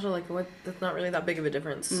 We're also like, what? That's not really that big of a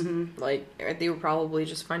difference. Mm-hmm. Like, they were probably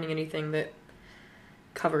just finding anything that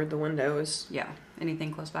covered the windows. Yeah,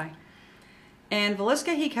 anything close by. In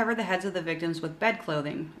Villisca, he covered the heads of the victims with bed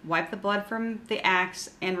clothing, wiped the blood from the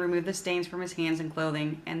axe, and removed the stains from his hands and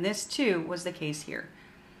clothing, and this, too, was the case here.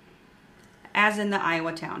 As in the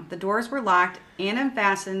Iowa town, the doors were locked and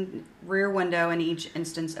unfastened rear window in each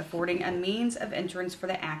instance, affording a means of entrance for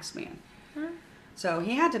the axe man. So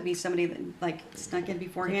he had to be somebody that, like, snuck in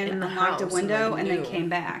beforehand and unlocked a window and then came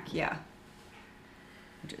back. Yeah.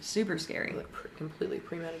 Which is super scary. Like, completely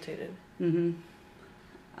premeditated. Mm-hmm.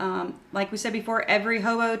 Like we said before, every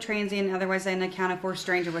hobo, transient, and otherwise unaccounted for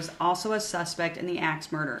stranger was also a suspect in the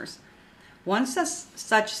axe murders. One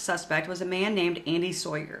such suspect was a man named Andy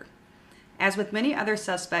Sawyer. As with many other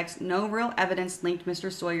suspects, no real evidence linked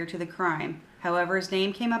Mr. Sawyer to the crime. However, his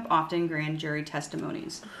name came up often in grand jury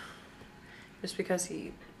testimonies. Just because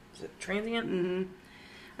is it transient? Mm-hmm.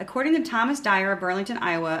 According to Thomas Dyer of Burlington,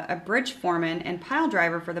 Iowa, a bridge foreman and pile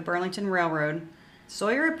driver for the Burlington Railroad,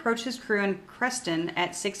 Sawyer approached his crew in Creston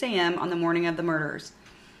at 6 a.m. on the morning of the murders.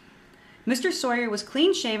 Mr. Sawyer was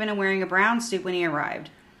clean-shaven and wearing a brown suit when he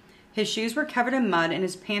arrived. His shoes were covered in mud and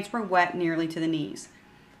his pants were wet nearly to the knees.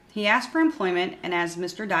 He asked for employment, and as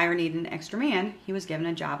Mr. Dyer needed an extra man, he was given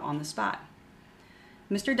a job on the spot.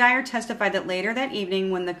 Mr. Dyer testified that later that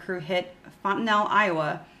evening when the crew hit Fontenelle,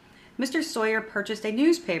 Iowa, Mr. Sawyer purchased a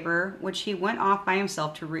newspaper which he went off by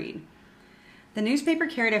himself to read. The newspaper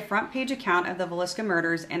carried a front-page account of the Villisca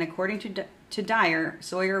murders, and according to Dyer,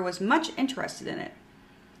 Sawyer was much interested in it.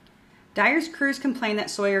 Dyer's crews complained that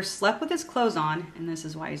Sawyer slept with his clothes on, and this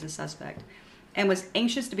is why he's a suspect, and was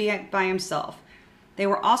anxious to be by himself. They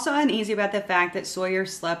were also uneasy about the fact that Sawyer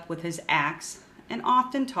slept with his axe, and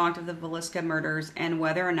often talked of the Villisca murders and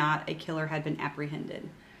whether or not a killer had been apprehended.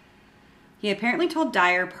 He apparently told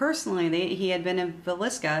Dyer personally that he had been in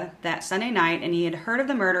Villisca that Sunday night and he had heard of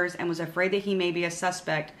the murders and was afraid that he may be a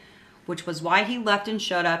suspect, which was why he left and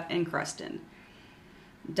showed up in Creston.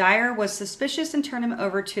 Dyer was suspicious and turned him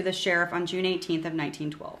over to the sheriff on June 18th of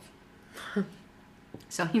 1912.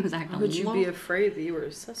 So he was acting. Why would you be afraid that you were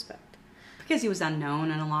a suspect? Because he was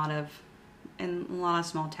unknown in a lot of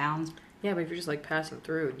small towns. Yeah, but if you're just like passing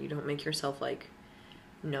through and you don't make yourself like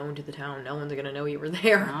known to the town, no one's gonna know you were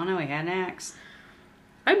there. I don't know, he had an axe.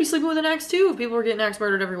 I'd be sleeping with an axe too if people were getting axe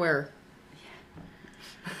murdered everywhere.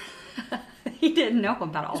 Yeah. He didn't know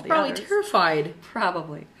about all the others. Probably terrified.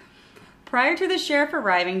 Probably. Prior to the sheriff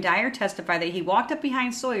arriving, Dyer testified that he walked up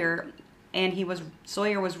behind Sawyer and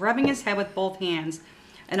Sawyer was rubbing his head with both hands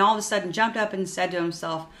and all of a sudden jumped up and said to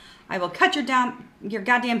himself, "I will cut your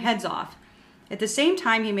goddamn heads off." At the same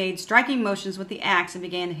time, he made striking motions with the axe and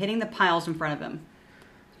began hitting the piles in front of him.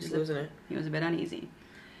 He's losing it. He was a bit uneasy.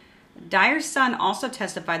 Dyer's son also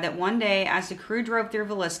testified that one day, as the crew drove through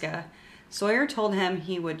Villisca, Sawyer told him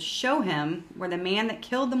he would show him where the man that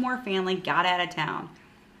killed the Moore family got out of town.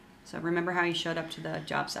 So remember how he showed up to the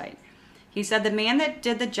job site. He said the man that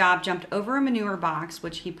did the job jumped over a manure box,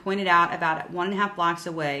 which he pointed out about 1.5 blocks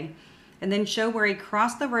away, and then showed where he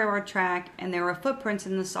crossed the railroad track and there were footprints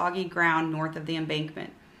in the soggy ground north of the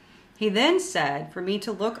embankment. He then said for me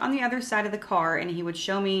to look on the other side of the car and he would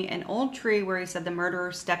show me an old tree where he said the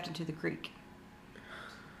murderer stepped into the creek.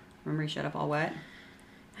 Remember he showed up all wet?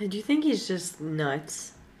 Do you think he's just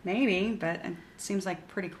nuts? Maybe, but it seems like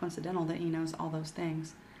pretty coincidental that he knows all those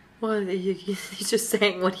things. Well, he's just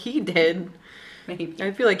saying what he did. Maybe.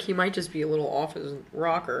 I feel like he might just be a little off his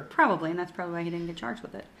rocker. Probably, and that's probably why he didn't get charged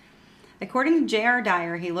with it. According to J.R.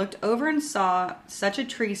 Dyer, he looked over and saw such a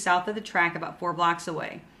tree south of the track about 4 blocks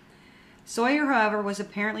away. Sawyer, however, was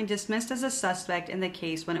apparently dismissed as a suspect in the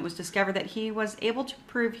case when it was discovered that he was able to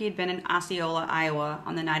prove he had been in Osceola, Iowa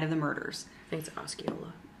on the night of the murders. I think it's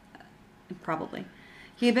Osceola. Probably.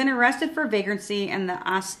 He had been arrested for vagrancy, and the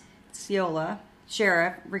Osceola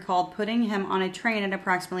sheriff recalled putting him on a train at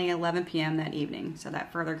approximately 11 p.m. that evening. So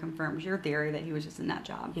that further confirms your theory that he was just in that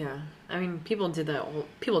job. Yeah. I mean, people did that.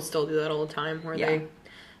 People still do that all the time, where they,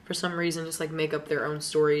 for some reason, just like make up their own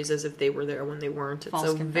stories as if they were there when they weren't. It's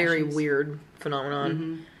a very weird phenomenon.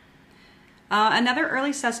 Mm-hmm. Another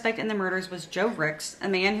early suspect in the murders was Joe Ricks, a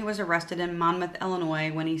man who was arrested in Monmouth,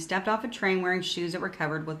 Illinois, when he stepped off a train wearing shoes that were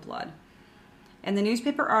covered with blood. In the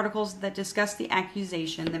newspaper articles that discussed the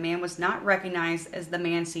accusation, the man was not recognized as the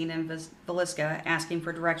man seen in Villisca asking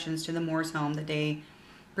for directions to the Moore's home the day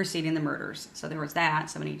preceding the murders. So there was that,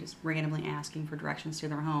 somebody just randomly asking for directions to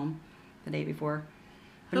their home the day before.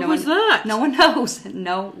 But Who was that? No one knows.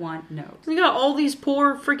 No one knows. You got all these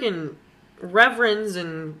poor freaking reverends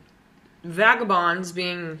and vagabonds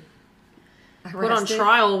being put on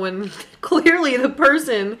trial when clearly the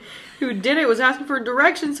person who did it was asking for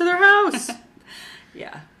directions to their house.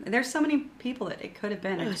 Yeah, there's so many people that it could have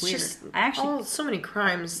been. It's weird. So many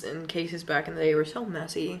crimes and cases back in the day were so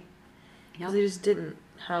messy. Because they just didn't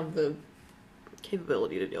have the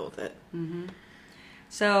capability to deal with it. Mm-hmm.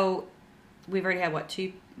 So we've already had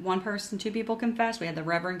two people confess. We had the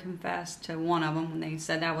Reverend confess to one of them when they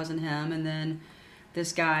said that wasn't him, and then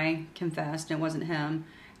this guy confessed and it wasn't him,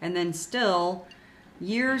 and then still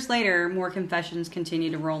years later more confessions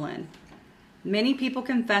continue to roll in. Many people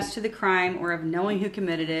confessed to the crime or of knowing who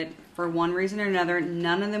committed it for one reason or another.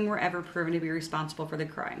 None of them were ever proven to be responsible for the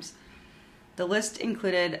crimes. The list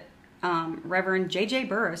included Reverend J.J.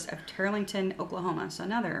 Burris of Turlington, Oklahoma. So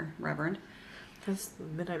another reverend. That's the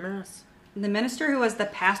Midnight Mass. The minister who was the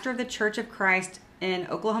pastor of the Church of Christ in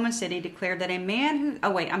Oklahoma City declared that a man who...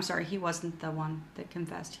 Oh, wait, I'm sorry. He wasn't the one that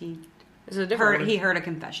confessed. He heard a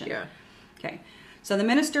confession. Yeah. Okay. So the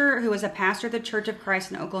minister who was a pastor of the Church of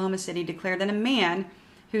Christ in Oklahoma City declared that a man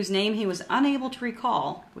whose name he was unable to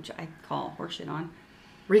recall, which I call horseshit on...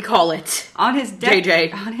 Recall it. On his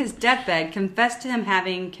deathbed, confessed to him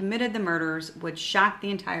having committed the murders which shocked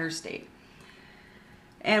the entire state.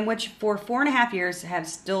 And which for 4.5 years have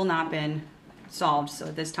still not been solved. So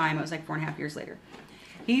at this time, it was like 4.5 years later.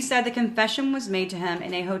 He said the confession was made to him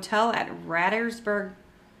in a hotel at Radersburg,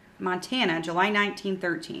 Montana, July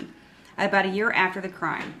 1913, about a year after the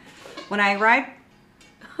crime. When I arrived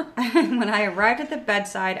at the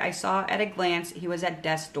bedside, I saw at a glance he was at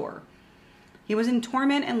death's door. He was in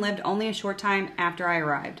torment and lived only a short time after I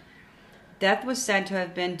arrived. Death was said to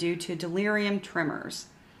have been due to delirium tremors.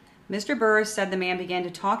 Mr. Burris said the man began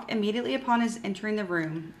to talk immediately upon his entering the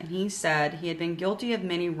room, and he said he had been guilty of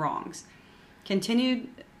many wrongs. The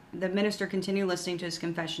minister continued listening to his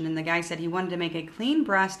confession, and the guy said he wanted to make a clean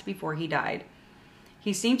breast before he died.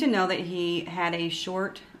 He seemed to know that he had a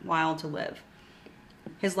short while to live.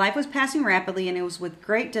 His life was passing rapidly, and it was with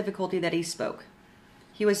great difficulty that he spoke.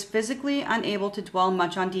 He was physically unable to dwell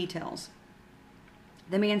much on details.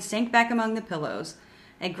 The man sank back among the pillows.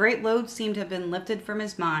 A great load seemed to have been lifted from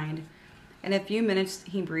his mind. In a few minutes,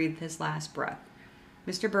 he breathed his last breath.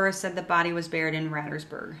 Mr. Burris said the body was buried in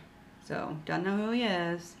Radersburg. So, don't know who he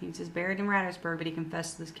is. He's just buried in Radersburg, but he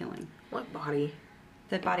confessed this killing. What body?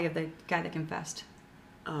 The body of the guy that confessed.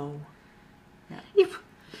 Oh. Yeah.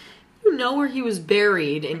 You know where he was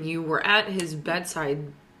buried, and you were at his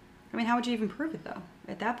bedside. I mean, how would you even prove it, though?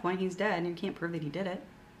 At that point, he's dead, and you can't prove that he did it.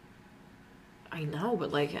 I know,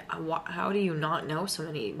 but, like, how do you not know so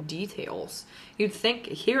many details? You'd think,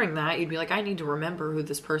 hearing that, you'd be like, I need to remember who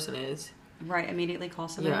this person is. Right, immediately call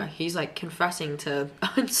somebody. Yeah, he's, like, confessing to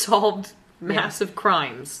unsolved massive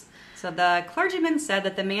crimes. So the clergyman said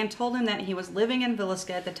that the man told him that he was living in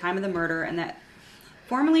Villisca at the time of the murder, and that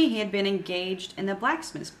formerly he had been engaged in the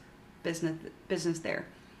blacksmith business there.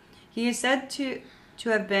 He is said to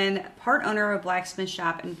have been part owner of a blacksmith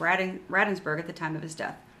shop in Radersburg at the time of his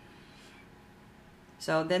death.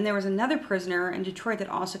 So then there was another prisoner in Detroit that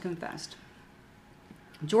also confessed.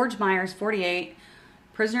 George Myers, 48,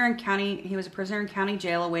 he was a prisoner in county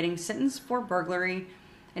jail awaiting sentence for burglary,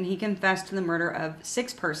 and he confessed to the murder of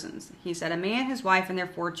 6 persons. He said a man, his wife, and their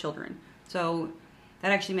 4 children. So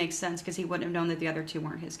that actually makes sense because he wouldn't have known that the other 2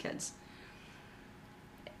 weren't his kids.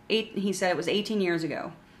 He said it was 18 years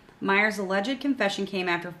ago. Myers' alleged confession came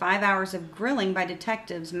after 5 hours of grilling by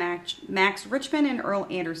detectives Max Richmond and Earl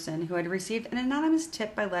Anderson, who had received an anonymous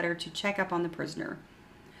tip by letter to check up on the prisoner.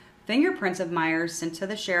 Fingerprints of Myers sent to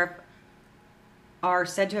the sheriff are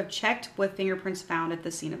said to have checked with fingerprints found at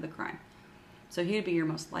the scene of the crime. So he would be your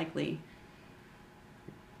most likely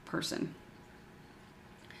person.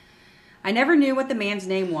 I never knew what the man's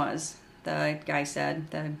name was, the guy said,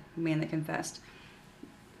 the man that confessed.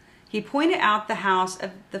 He pointed out the house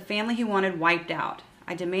of the family he wanted wiped out.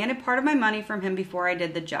 I demanded part of my money from him before I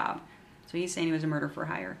did the job. So he's saying he was a murder for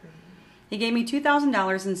hire. He gave me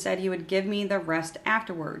 $2,000 and said he would give me the rest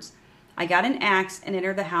afterwards. I got an axe and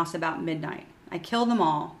entered the house about midnight. I killed them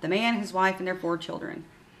all, the man, his wife, and their 4 children.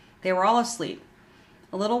 They were all asleep.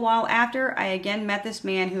 A little while after, I again met this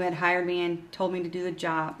man who had hired me and told me to do the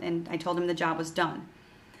job, and I told him the job was done.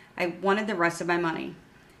 I wanted the rest of my money.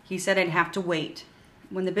 He said I'd have to wait.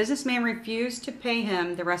 When the businessman refused to pay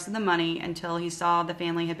him the rest of the money until he saw the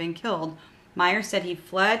family had been killed, Myers said he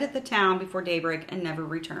fled the town before daybreak and never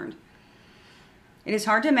returned. It is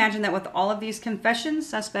hard to imagine that with all of these confessions,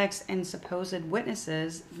 suspects, and supposed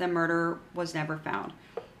witnesses, the murder was never found.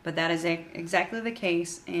 But that is exactly the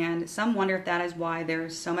case, and some wonder if that is why there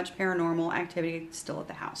is so much paranormal activity still at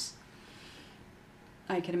the house.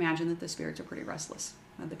 I can imagine that the spirits are pretty restless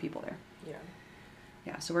of the people there. Yeah.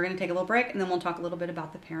 Yeah, so we're going to take a little break, and then we'll talk a little bit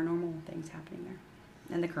about the paranormal things happening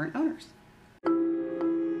there and the current owners.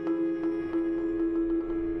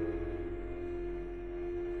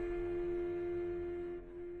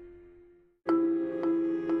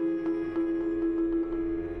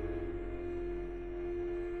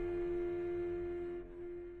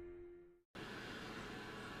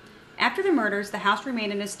 After the murders, the house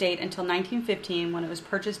remained in a state until 1915 when it was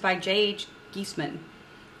purchased by J.H. Geisman.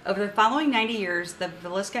 Over the following 90 years, the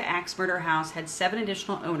Villisca Axe Murder House had 7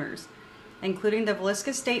 additional owners, including the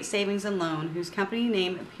Villisca State Savings and Loan, whose company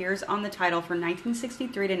name appears on the title from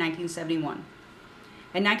 1963 to 1971.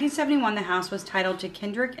 In 1971, the house was titled to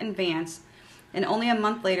Kendrick and Vance, and only a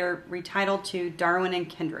month later retitled to Darwin and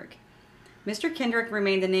Kendrick. Mr. Kendrick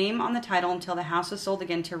remained the name on the title until the house was sold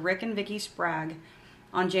again to Rick and Vicky Sprague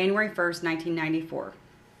on January 1st, 1994.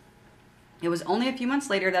 It was only a few months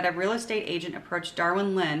later that a real estate agent approached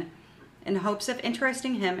Darwin Lynn in hopes of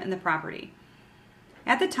interesting him in the property.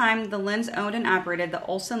 At the time, the Lynns owned and operated the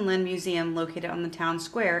Olson Lynn Museum located on the town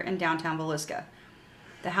square in downtown Villisca.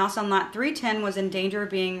 The house on lot 310 was in danger of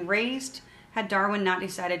being razed had Darwin not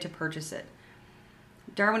decided to purchase it.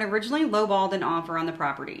 Darwin originally lowballed an offer on the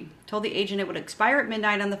property, told the agent it would expire at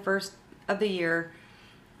midnight on the first of the year,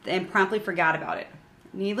 and promptly forgot about it.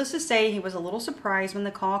 Needless to say, he was a little surprised when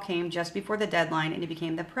the call came just before the deadline, and he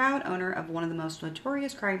became the proud owner of one of the most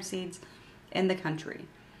notorious crime scenes in the country.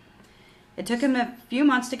 It took him a few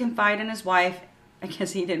months to confide in his wife. I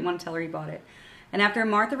guess he didn't want to tell her he bought it. And after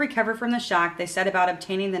Martha recovered from the shock, they set about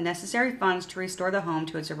obtaining the necessary funds to restore the home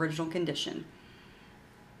to its original condition.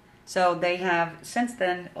 So they have since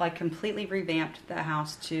then completely revamped the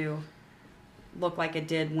house to look like it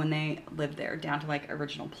did when they lived there, down to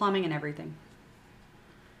original plumbing and everything.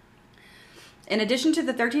 In addition to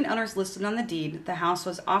the 13 owners listed on the deed, the house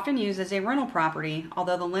was often used as a rental property.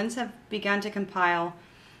 Although the Lynns have begun to compile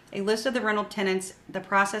a list of the rental tenants, the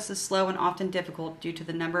process is slow and often difficult due to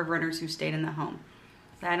the number of renters who stayed in the home.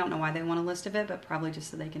 I don't know why they want a list of it, but probably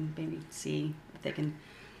just so they can maybe see if they can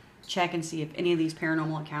check and see if any of these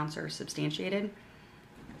paranormal accounts are substantiated.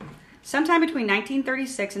 Sometime between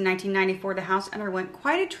 1936 and 1994, the house underwent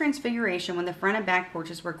quite a transfiguration when the front and back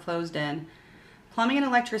porches were closed in. Plumbing and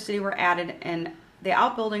electricity were added, and the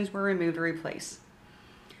outbuildings were removed or replaced.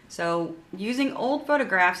 So, using old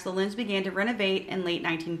photographs, the Lynns began to renovate in late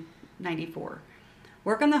 1994.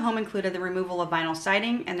 Work on the home included the removal of vinyl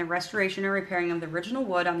siding and the restoration or repairing of the original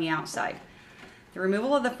wood on the outside. The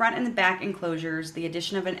removal of the front and the back enclosures, the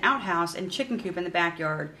addition of an outhouse and chicken coop in the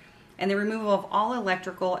backyard, and the removal of all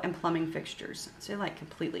electrical and plumbing fixtures. So,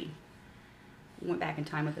 completely went back in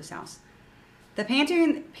time with this house. The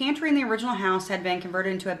pantry in the original house had been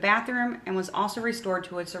converted into a bathroom and was also restored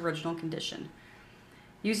to its original condition.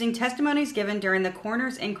 Using testimonies given during the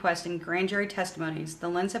coroner's inquest and grand jury testimonies, the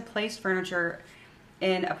Lynns have placed furniture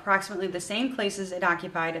in approximately the same places it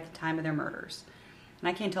occupied at the time of their murders. And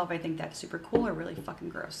I can't tell if I think that's super cool or really fucking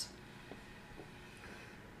gross.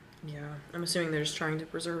 Yeah, I'm assuming they're just trying to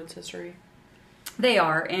preserve its history. They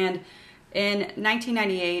are, and in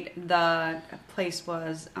 1998, the place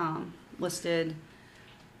was listed,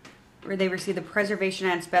 where they received the Preservation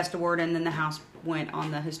at its Best Award, and then the house went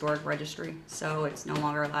on the historic registry, so it's no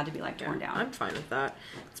longer allowed to be torn down. I'm fine with that.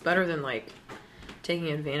 It's better than taking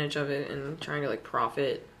advantage of it and trying to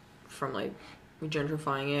profit from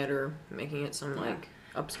gentrifying it or making it some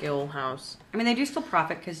upscale house. I mean, they do still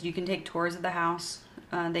profit because you can take tours of the house.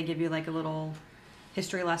 They give you a little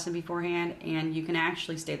history lesson beforehand, and you can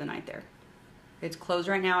actually stay the night there. It's closed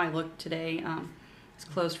right now. I looked today. It's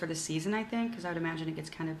closed for the season, I think, because I would imagine it gets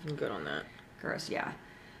kind of I'm good on that. Gross, yeah.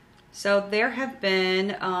 So there have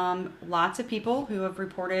been lots of people who have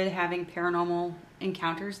reported having paranormal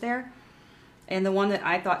encounters there. And the one that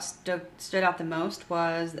I thought stood out the most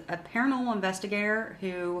was a paranormal investigator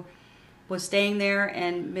who was staying there,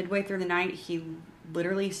 and midway through the night, he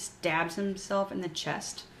literally stabs himself in the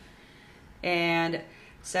chest and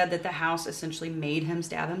said that the house essentially made him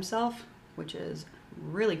stab himself, which is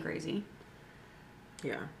really crazy.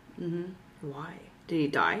 Yeah. Mm-hmm. Why? Did he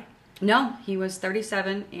die? No, he was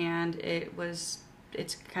 37, and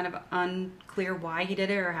it's kind of unclear why he did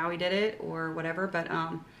it or how he did it or whatever, but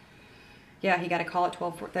yeah, he got a call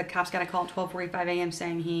at the cops got a call at 12:45 a.m.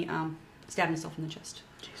 saying he stabbed himself in the chest.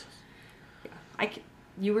 Jesus. Yeah.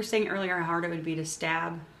 You were saying earlier how hard it would be to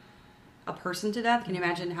stab a person to death. Can you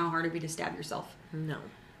imagine how hard it would be to stab yourself? No.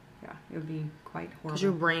 Yeah, it would be quite horrible. Because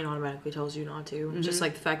your brain automatically tells you not to. Mm-hmm. Just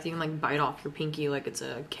like the fact that you can like bite off your pinky like it's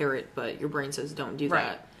a carrot, but your brain says don't do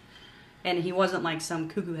that. And he wasn't like some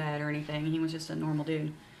cuckoo head or anything. He was just a normal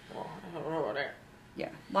dude. Well, I don't know about that. Yeah.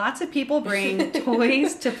 Lots of people bring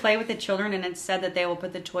toys to play with the children, and it's said that they will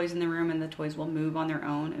put the toys in the room and the toys will move on their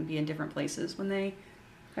own and be in different places when they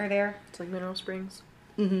are there. It's like Mineral Springs.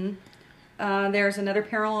 Mm-hmm. There's another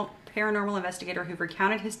paranormal investigator who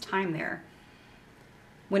recounted his time there.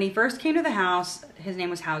 When he first came to the house, his name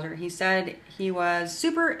was Hauser. He said he was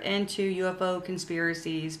super into UFO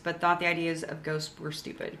conspiracies, but thought the ideas of ghosts were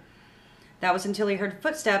stupid. That was until he heard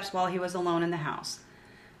footsteps while he was alone in the house.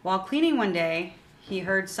 While cleaning one day, he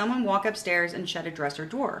heard someone walk upstairs and shut a dresser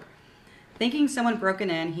door. Thinking someone broken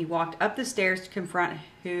in, he walked up the stairs to confront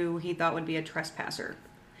who he thought would be a trespasser.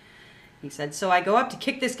 He said, so I go up to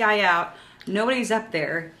kick this guy out. Nobody's up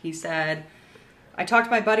there, he said. I talked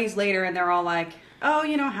to my buddies later, and they're all like, oh,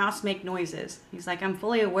 house make noises. He's like, I'm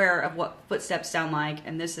fully aware of what footsteps sound like,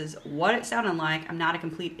 and this is what it sounded like. I'm not a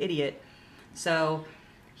complete idiot. So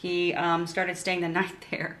he started staying the night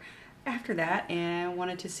there after that and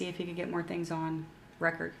wanted to see if he could get more things on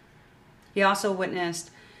record. He also witnessed,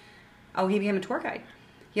 he became a tour guide.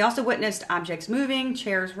 He also witnessed objects moving,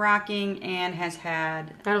 chairs rocking, and has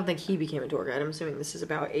had... I don't think he became a tour guide. I'm assuming this is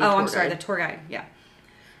about a tour guide. Oh, I'm sorry, the tour guide, yeah.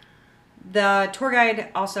 The tour guide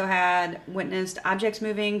also had witnessed objects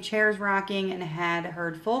moving, chairs rocking, and had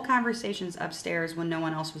heard full conversations upstairs when no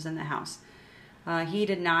one else was in the house. He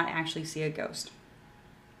did not actually see a ghost.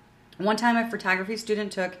 One time, a photography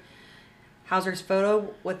student took Hauser's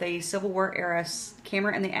photo with a Civil War era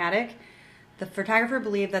camera in the attic. The photographer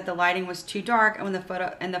believed that the lighting was too dark, and the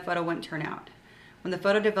photo wouldn't turn out. When the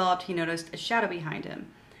photo developed, he noticed a shadow behind him.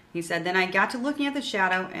 He said, then I got to looking at the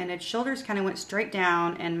shadow, and its shoulders kind of went straight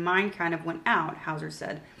down, and mine kind of went out, Hauser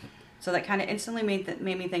said. So that kind of instantly made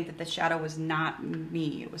me think that the shadow was not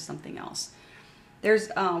me. It was something else. There's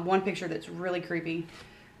one picture that's really creepy,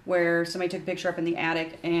 where somebody took a picture up in the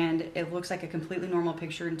attic, and it looks like a completely normal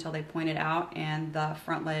picture until they point it out, and the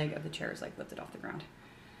front leg of the chair is like lifted off the ground.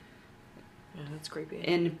 Yeah, that's creepy.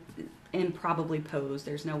 And probably posed.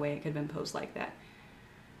 There's no way it could have been posed like that.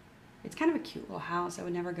 It's kind of a cute little house. I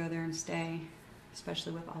would never go there and stay,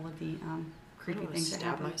 especially with all of the creepy things that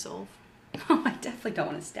happen. Stab myself. Oh, I definitely don't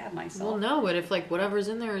want to stab myself. Well, no, but if like whatever's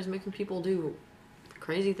in there is making people do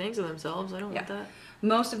crazy things to themselves, I don't want that.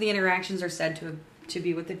 Most of the interactions are said to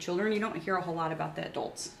be with the children. You don't hear a whole lot about the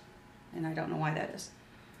adults, and I don't know why that is.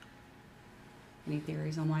 Any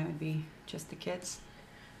theories on why it would be just the kids?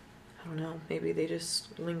 I don't know. Maybe they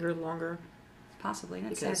just lingered longer. Possibly.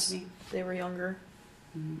 That's sad to me. They were younger.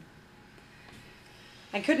 Mm-hmm.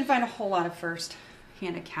 I couldn't find a whole lot of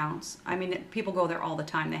first-hand accounts. I mean, people go there all the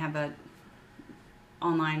time. They have a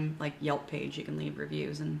online like Yelp page. You can leave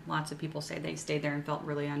reviews, and lots of people say they stayed there and felt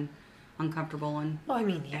really uncomfortable and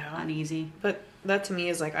uneasy. But that to me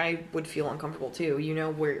is like I would feel uncomfortable too. You know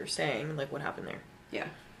where you're staying, like what happened there. Yeah,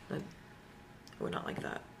 I would not like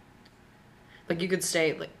that. Like you could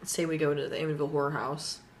stay, like say we go to the Amityville Horror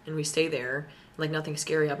House and we stay there. Like nothing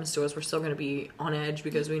scary happens to us, we're still going to be on edge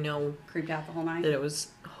because we know creeped out the whole night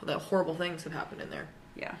that horrible things have happened in there.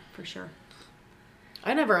 Yeah, for sure.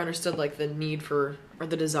 I never understood like the need for or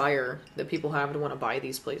the desire that people have to want to buy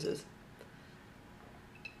these places.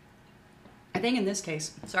 I think in this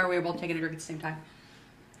case, sorry, we were both taking a drink at the same time.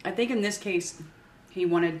 I think in this case, he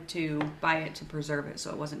wanted to buy it to preserve it so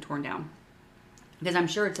it wasn't torn down, because I'm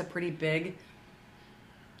sure it's a pretty big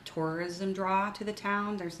tourism draw to the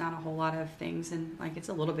town. There's not a whole lot of things, and like it's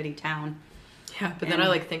a little bitty town. Yeah, but then I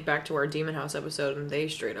like think back to our Demon House episode, and they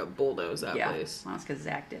straight up bulldozed that place. Well, that's because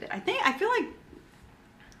Zach did it. I feel like,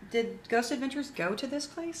 did Ghost Adventures go to this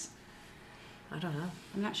place? I don't know.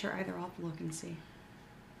 I'm not sure either. I'll have to look and see.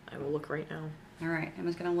 I will look right now. All right,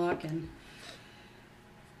 Emma's gonna look, and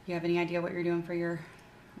you have any idea what you're doing for your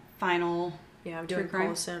final Yeah, I'm True doing crime?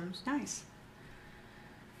 Paula Sims. Nice.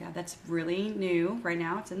 Yeah, that's really new right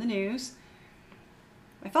now. It's in the news.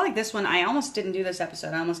 I felt like this one, I almost didn't do this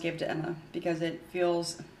episode. I almost gave it to Emma because it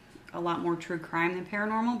feels a lot more true crime than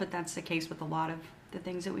paranormal, but that's the case with a lot of the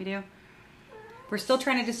things that we do. We're still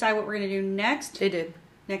trying to decide what we're going to do next. They did.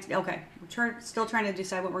 Okay. Still trying to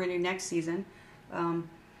decide what we're going to do next season.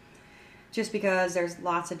 Just because there's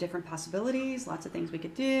lots of different possibilities, lots of things we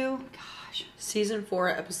could do. Gosh. Season 4,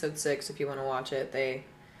 episode 6, if you want to watch it, they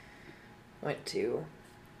went to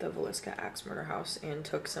the Villisca Axe Murder House and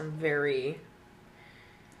took some very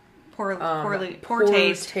Poor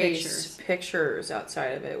taste pictures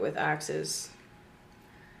outside of it with axes.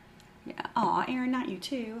 Yeah. Aw, Aaron, not you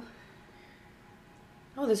too.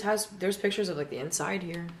 Oh, there's pictures of like the inside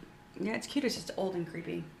here. Yeah, it's cute. It's just old and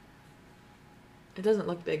creepy. It doesn't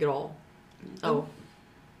look big at all. Oh.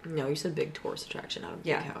 No, you said big tourist attraction, not a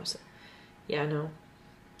big house. Yeah, no.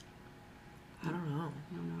 I don't know.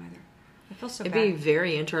 I don't know either. I feel so It'd bad. be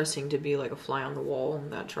very interesting to be like a fly on the wall in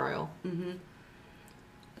that trial. Mm-hmm.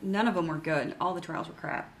 None of them were good. All the trials were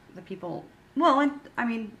crap. The people... Well, and, I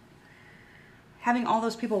mean, having all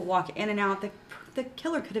those people walk in and out, the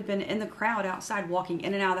killer could have been in the crowd outside walking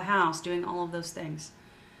in and out of the house doing all of those things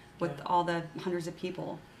with all the hundreds of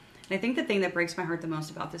people. And I think the thing that breaks my heart the most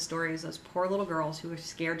about this story is those poor little girls who were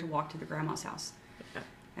scared to walk to the grandma's house. Yeah.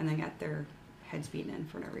 And then got their heads beaten in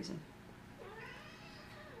for no reason.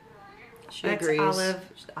 She agrees.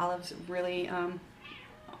 Olive's really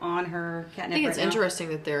on her catnip. I think it's right now. interesting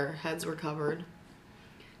that their heads were covered.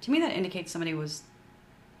 To me, that indicates somebody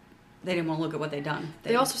they didn't want to look at what they'd done.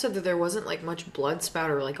 They also said that there wasn't like much blood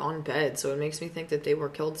spatter like on bed, so it makes me think that they were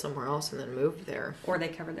killed somewhere else and then moved there. Or they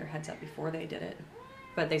covered their heads up before they did it.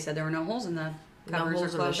 But they said there were no holes in the covers no holes or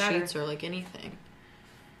in the clothes sheets or like anything.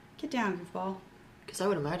 Get down, goofball. Because I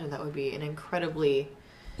would imagine that would be an incredibly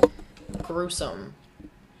gruesome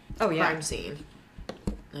crime scene.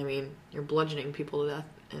 I mean, you're bludgeoning people to death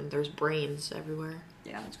and there's brains everywhere.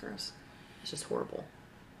 Yeah, that's gross. It's just horrible.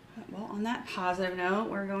 Well, on that positive note,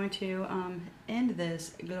 we're going to end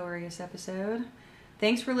this glorious episode.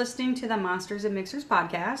 Thanks for listening to the Monsters and Mixers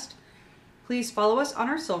podcast. Please follow us on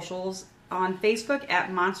our socials, on Facebook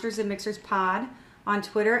at Monsters and Mixers Pod, on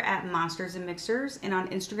Twitter at Monsters and Mixers, and on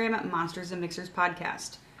Instagram at Monsters and Mixers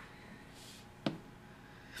Podcast.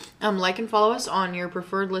 Like and follow us on your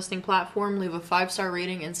preferred listening platform. Leave a 5-star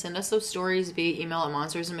rating and send us those stories via email at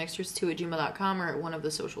monstersandmixers2@gmail.com or at one of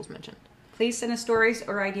the socials mentioned. Please send us stories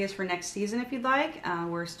or ideas for next season if you'd like.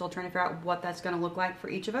 We're still trying to figure out what that's going to look like for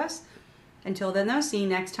each of us. Until then, though, see you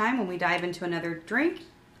next time when we dive into another tale,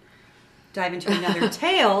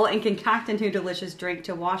 and concoct a new delicious drink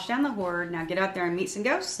to wash down the horde. Now get out there and meet some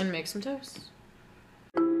ghosts. And make some toast.